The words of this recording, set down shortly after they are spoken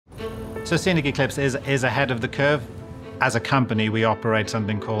So Scenic Eclipse is ahead of the curve. As a company, we operate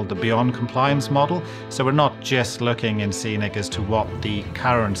something called the Beyond Compliance model. So we're not just looking in Scenic as to what the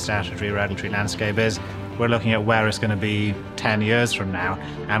current statutory regulatory landscape is. We're looking at where it's going to be 10 years from now,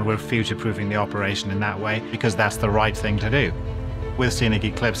 and we're future-proofing the operation in that way because that's the right thing to do. With Scenic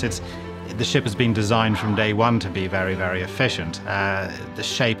Eclipse, the ship has been designed from day one to be very, very efficient. The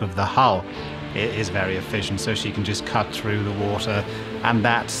shape of the hull is very efficient, so she can just cut through the water, and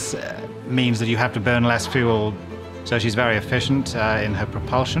that means that you have to burn less fuel. So she's very efficient in her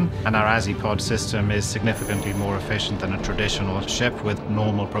propulsion, and our Azipod system is significantly more efficient than a traditional ship with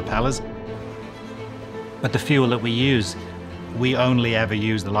normal propellers. But the fuel that we use, we only ever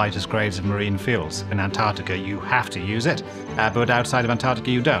use the lightest grades of marine fuels. In Antarctica, you have to use it, but outside of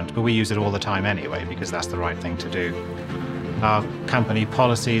Antarctica, you don't. But we use it all the time anyway, because that's the right thing to do. Our company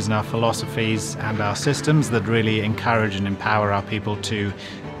policies and our philosophies and our systems that really encourage and empower our people to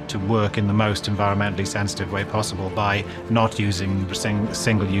work in the most environmentally sensitive way possible by not using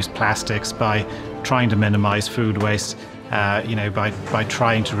single-use plastics, by trying to minimize food waste, by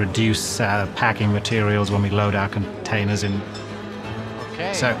trying to reduce packing materials when we load our containers in.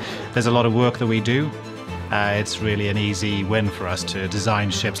 Okay. So there's a lot of work that we do. It's really an easy win for us to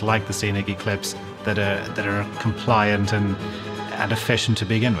design ships like the Scenic Eclipse that are compliant and efficient to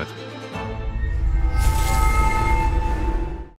begin with.